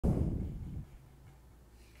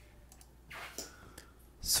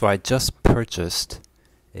So I just purchased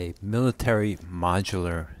a military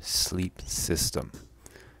modular sleep system.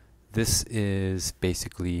 This is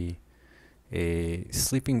basically a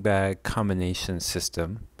sleeping bag combination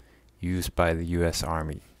system used by the U.S.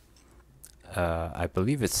 Army. I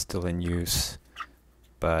believe it's still in use,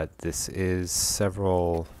 but this is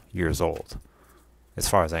several years old, as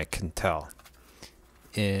far as I can tell.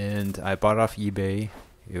 And I bought it off eBay.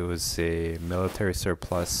 It was a military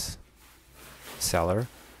surplus seller,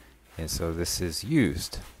 and so this is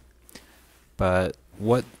used. But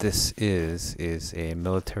what this is a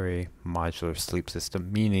military modular sleep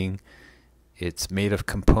system, meaning it's made of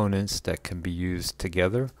components that can be used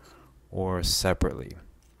together or separately.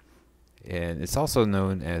 And it's also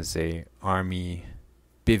known as a Army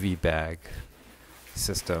bivy bag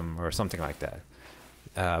system or something like that.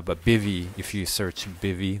 But bivy, if you search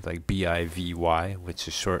bivy, like B-I-V-Y, which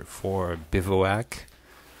is short for bivouac,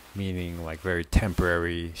 meaning like very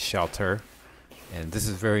temporary shelter. And this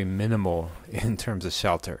is very minimal in terms of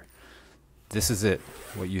shelter. This is it,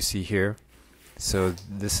 what you see here. So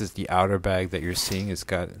this is the outer bag that you're seeing. It's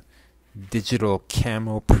got digital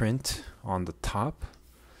camo print on the top.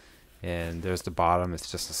 And there's the bottom.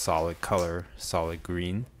 It's just a solid color, solid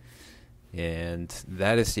green. And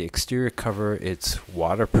that is the exterior cover. It's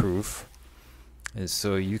waterproof. And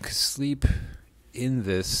so you could sleep in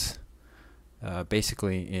this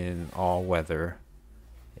basically in all weather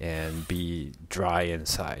and be dry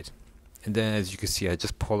inside. And then, as you can see, I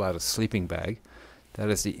just pulled out a sleeping bag. That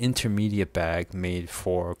is the intermediate bag made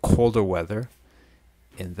for colder weather.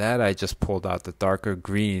 And that I just pulled out, the darker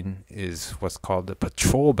green, is what's called the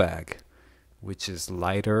patrol bag, which is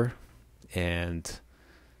lighter and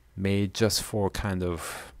made just for kind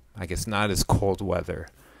of, I guess, not as cold weather,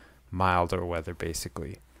 milder weather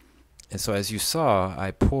basically. And so as you saw,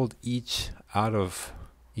 I pulled each out of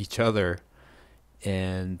each other,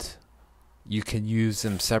 and you can use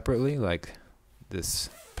them separately, like this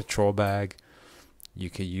patrol bag. You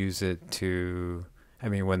could use it to,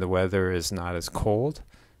 when the weather is not as cold,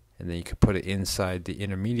 and then you could put it inside the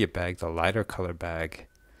intermediate bag, the lighter color bag,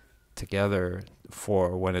 together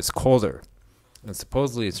for when it's colder. And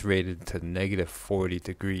supposedly it's rated to negative 40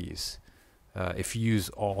 degrees if you use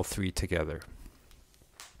all three together.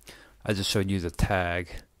 I just showed you the tag.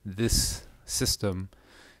 This system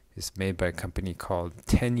is made by a company called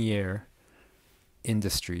 10-Year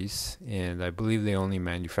Industries, and I believe they only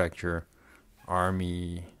manufacture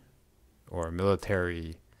Army or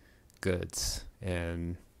military goods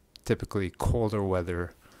and typically colder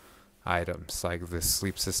weather items like this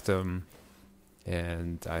sleep system.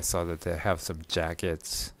 And I saw that they have some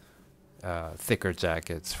jackets, thicker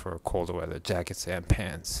jackets for colder weather, jackets and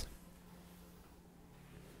pants.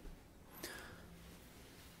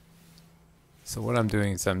 So what I'm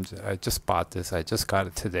doing is I just bought this. I just got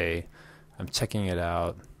it today. I'm checking it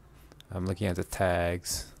out. I'm looking at the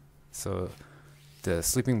tags. So the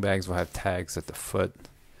sleeping bags will have tags at the foot.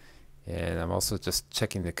 And I'm also just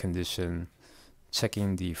checking the condition,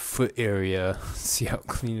 checking the foot area, see how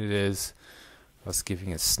clean it is. I was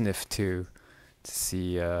giving a sniff to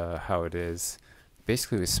see how it is.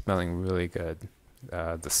 Basically, it was smelling really good.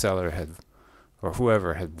 The seller had, or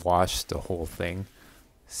whoever had washed the whole thing.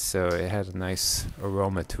 So it had a nice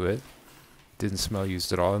aroma to it. Didn't smell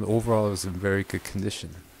used at all, and overall it was in very good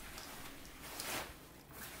condition.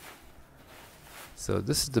 So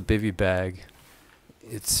this is the bivy bag.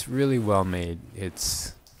 It's really well made.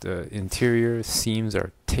 It's the interior seams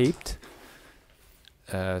are taped,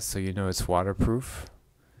 so you know it's waterproof,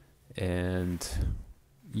 and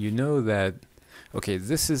you know that. Okay,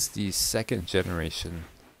 this is the second generation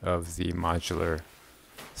of the modular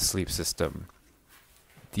sleep system.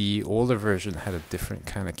 The older version had a different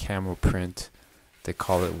kind of camo print. They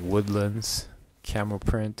call it woodlands camo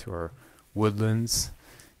print or woodlands.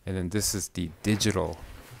 And then this is the digital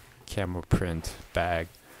camo print bag.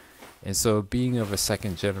 And so being of a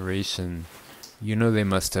second generation, you know they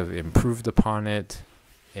must have improved upon it.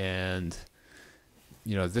 And,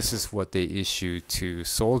 you know, this is what they issue to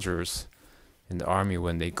soldiers in the Army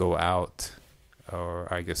when they go out, or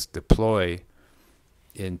I guess deploy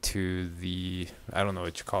into the, I don't know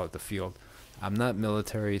what you call it, the field. I'm not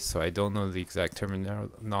military, so I don't know the exact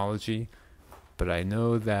terminology, but I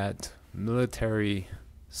know that military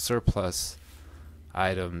surplus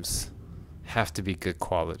items have to be good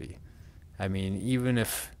quality. Even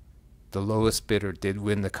if the lowest bidder did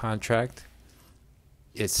win the contract,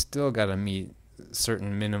 it's still got to meet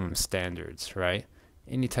certain minimum standards, right?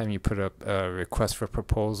 Anytime you put up a request for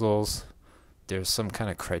proposals, there's some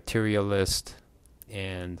kind of criteria list,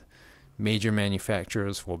 and major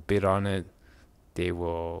manufacturers will bid on it. They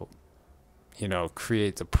will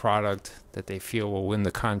create a product that they feel will win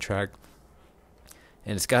the contract,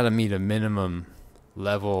 and it's got to meet a minimum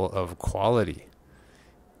level of quality.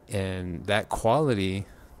 And that quality,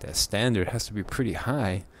 that standard, has to be pretty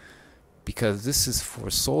high, because this is for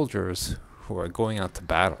soldiers who are going out to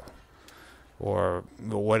battle, or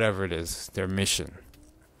whatever it is, their mission.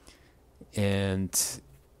 And,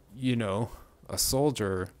 a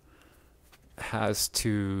soldier has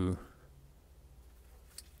to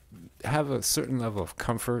have a certain level of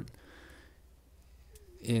comfort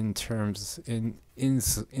in terms in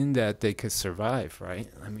that they could survive, right?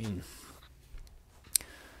 I mean,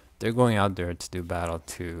 they're going out there to do battle,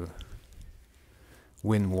 to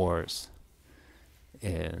win wars,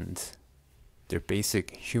 and their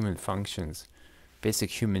basic human functions,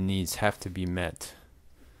 basic human needs have to be met.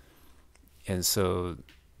 And so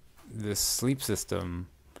this sleep system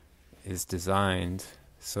is designed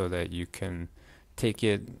so that you can take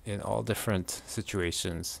it in all different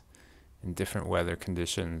situations, in different weather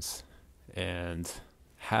conditions, and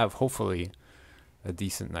have hopefully a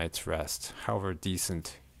decent night's rest, however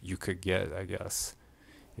decent you could get, I guess,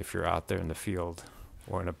 if you're out there in the field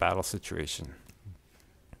or in a battle situation.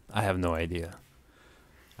 I have no idea.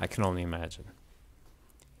 I can only imagine.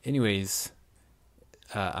 Anyways,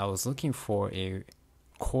 I was looking for a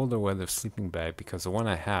colder weather sleeping bag, because the one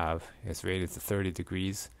I have is rated to 30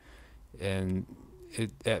 degrees, and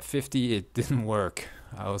at 50 it didn't work.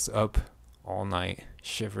 I was up all night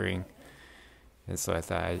shivering, and so I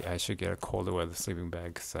thought I should get a colder weather sleeping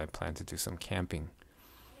bag, because I plan to do some camping.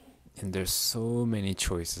 And there's so many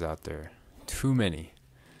choices out there, too many,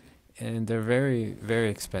 and they're very, very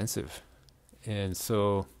expensive. And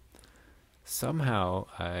so somehow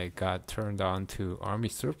I got turned on to Army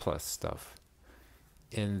surplus stuff.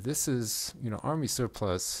 And this is, Army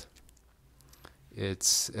surplus,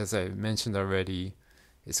 it's, as I mentioned already,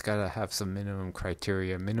 it's got to have some minimum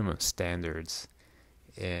criteria, minimum standards,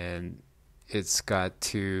 and it's got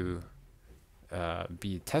to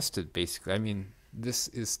be tested, basically. I mean, this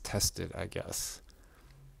is tested, I guess,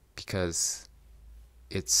 because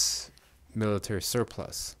it's military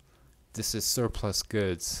surplus. This is surplus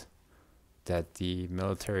goods that the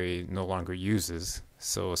military no longer uses,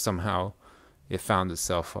 so somehow it found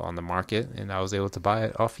itself on the market, and I was able to buy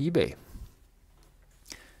it off eBay.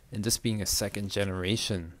 And this being a second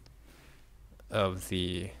generation of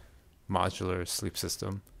the modular sleep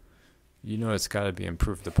system, it's got to be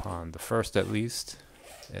improved upon. The first, at least,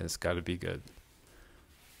 and it's got to be good.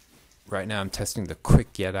 Right now I'm testing the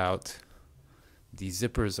quick get out. These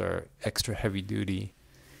zippers are extra heavy duty,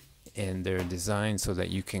 and they're designed so that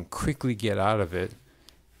you can quickly get out of it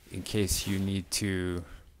in case you need to,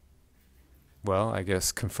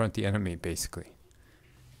 confront the enemy, basically.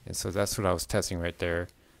 And so that's what I was testing right there.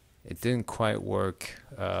 It didn't quite work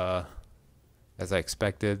as I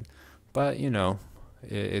expected, but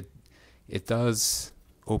it does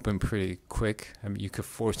open pretty quick. I mean, you could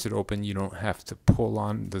force it open. You don't have to pull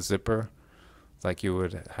on the zipper like you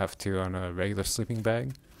would have to on a regular sleeping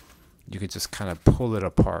bag. You could just kind of pull it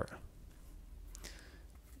apart.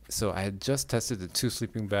 So I had just tested the 2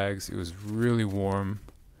 sleeping bags. It was really warm,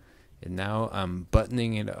 and now I'm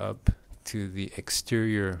buttoning it up to the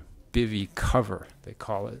exterior bivy cover, they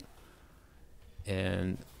call it.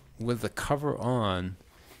 And with the cover on,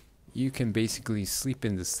 you can basically sleep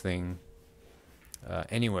in this thing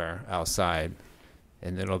anywhere outside,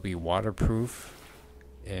 and it'll be waterproof.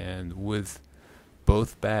 And with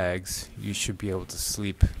both bags, you should be able to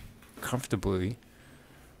sleep comfortably,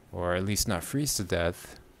 or at least not freeze to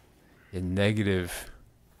death, in negative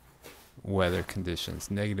weather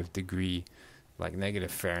conditions, negative degree, like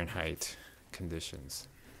negative Fahrenheit conditions.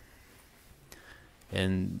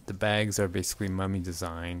 And the bags are basically mummy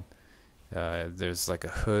design. There's like a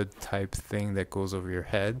hood type thing that goes over your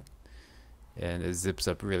head, and it zips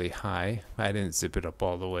up really high. I didn't zip it up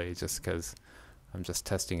all the way just because I'm just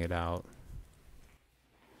testing it out.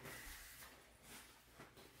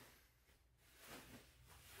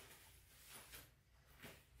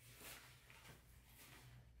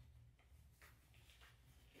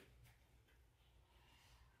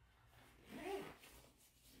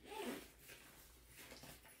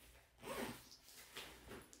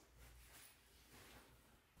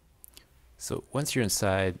 So once you're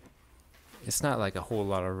inside, it's not like a whole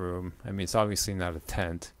lot of room. I mean, it's obviously not a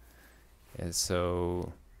tent. And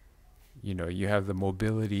so, you have the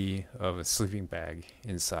mobility of a sleeping bag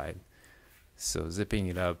inside. So zipping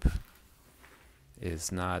it up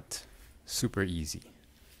is not super easy.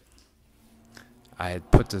 I had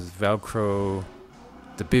put this Velcro,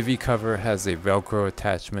 the bivy cover has a Velcro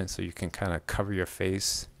attachment so you can kind of cover your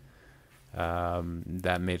face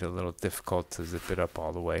That made it a little difficult to zip it up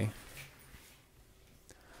all the way.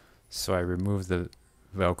 So I removed the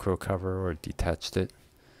Velcro cover or detached it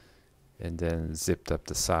and then zipped up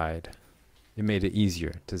the side. It made it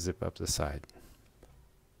easier to zip up the side.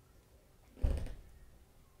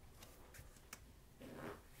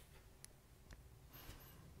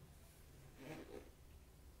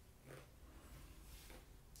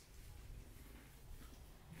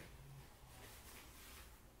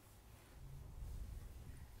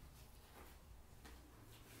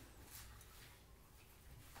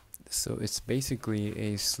 So it's basically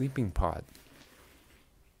a sleeping pod.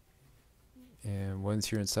 And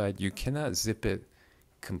once you're inside, you cannot zip it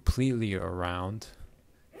completely around.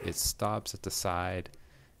 It stops at the side.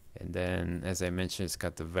 And then, as I mentioned, it's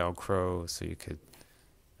got the Velcro, so you could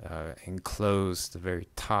enclose the very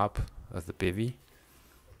top of the bivy.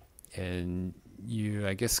 And you,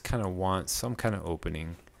 I guess, kind of want some kind of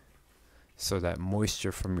opening so that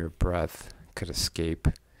moisture from your breath could escape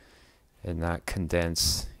and not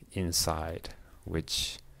condense inside,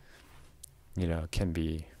 which, you know, can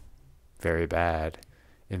be very bad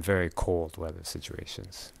in very cold weather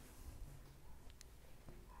situations.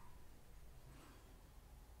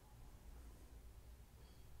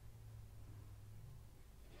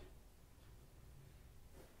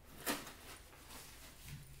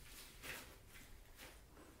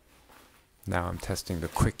 Now I'm testing the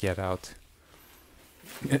quick get out.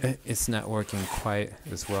 It's not working quite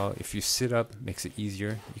as well. If you sit up, it makes it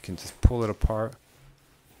easier. You can just pull it apart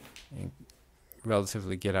and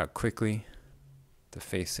relatively get out quickly to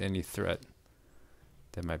face any threat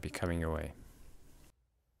that might be coming your way.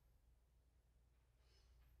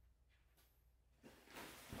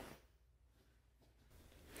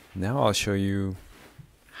 Now I'll show you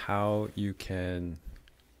how you can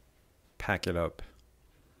pack it up.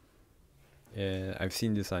 And I've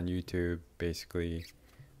seen this on YouTube basically.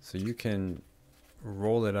 So you can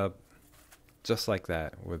roll it up just like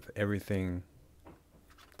that with everything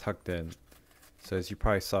tucked in. So as you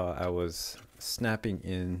probably saw, I was snapping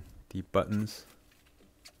in the buttons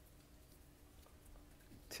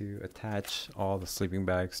to attach all the sleeping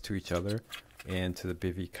bags to each other and to the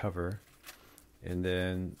bivy cover. And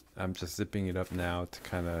then I'm just zipping it up now to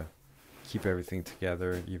kind of keep everything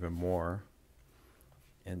together even more.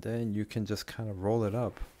 And then you can just kind of roll it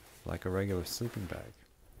up like a regular sleeping bag.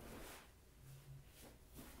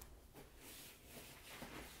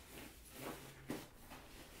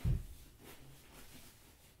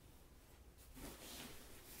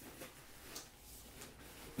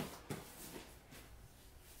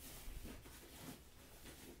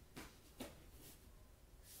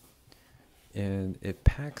 And it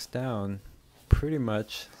packs down pretty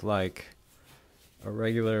much like a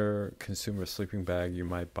regular consumer sleeping bag you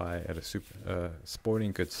might buy at a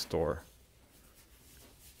sporting goods store.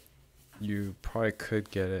 You probably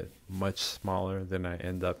could get it much smaller than I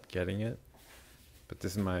end up getting it, but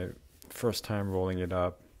this is my first time rolling it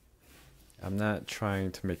up. I'm not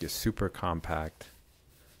trying to make it super compact,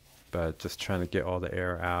 but just trying to get all the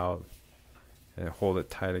air out and hold it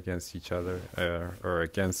tight against each other or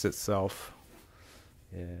against itself,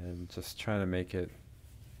 and just trying to make it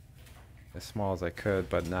as small as I could,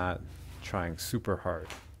 but not trying super hard.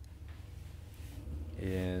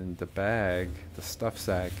 And the bag, the stuff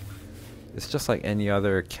sack, it's just like any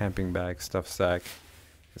other camping bag stuff sack.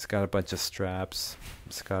 It's got a bunch of straps.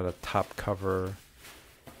 It's got a top cover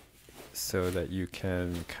so that you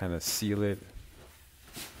can kind of seal it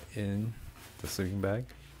in the sleeping bag.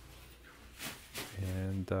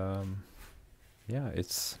 And yeah,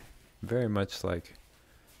 it's very much like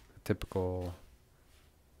a typical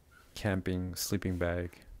camping sleeping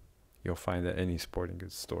bag you'll find at any sporting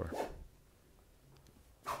goods store.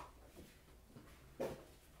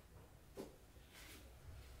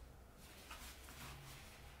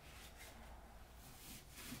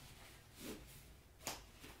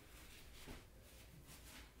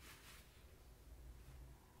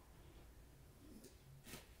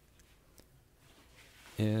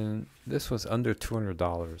 And this was under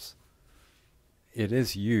 $200. It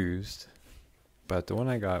is used, but the one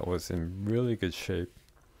I got was in really good shape.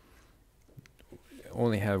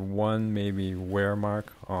 Only had one maybe wear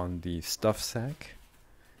mark on the stuff sack,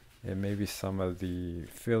 and maybe some of the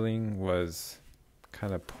filling was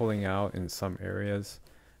kind of pulling out in some areas.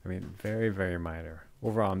 I mean, very, very minor.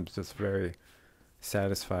 Overall, I'm just very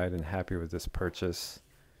satisfied and happy with this purchase.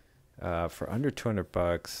 For under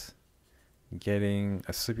 $200, getting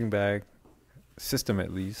a sleeping bag system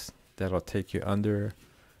at least that'll take you under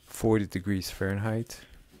 40 degrees Fahrenheit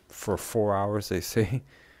for 4 hours, they say,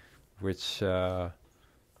 which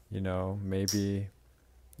you know, maybe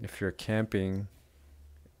if you're camping,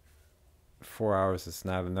 4 hours is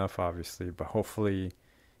not enough, obviously, but hopefully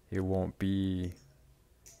it won't be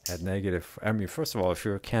at negative. I mean, first of all, if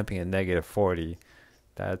you're camping at -40,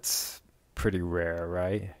 that's pretty rare,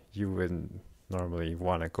 right? You wouldn't normally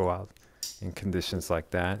want to go out in conditions like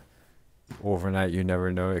that. Overnight, you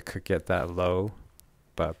never know, it could get that low,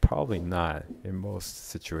 but probably not in most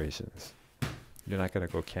situations. You're not going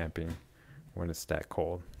to go camping when it's that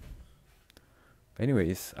cold. But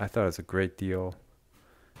anyways, I thought it was a great deal.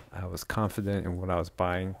 I was confident in what I was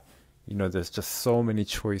buying. You know, there's just so many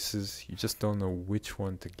choices. You just don't know which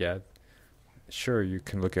one to get. Sure, you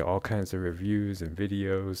can look at all kinds of reviews and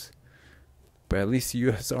videos, but at least the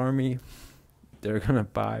U.S. Army, they're going to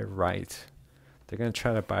buy right. They're going to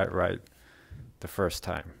try to buy it right the first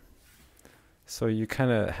time. So you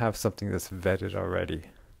kind of have something that's vetted already.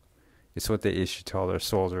 It's what they issue to all their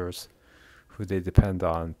soldiers who they depend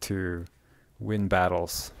on to win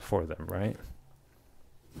battles for them, right?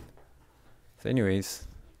 So anyways,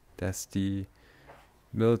 that's the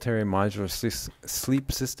military modular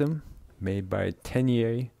sleep system made by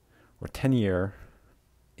Tenier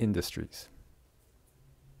Industries.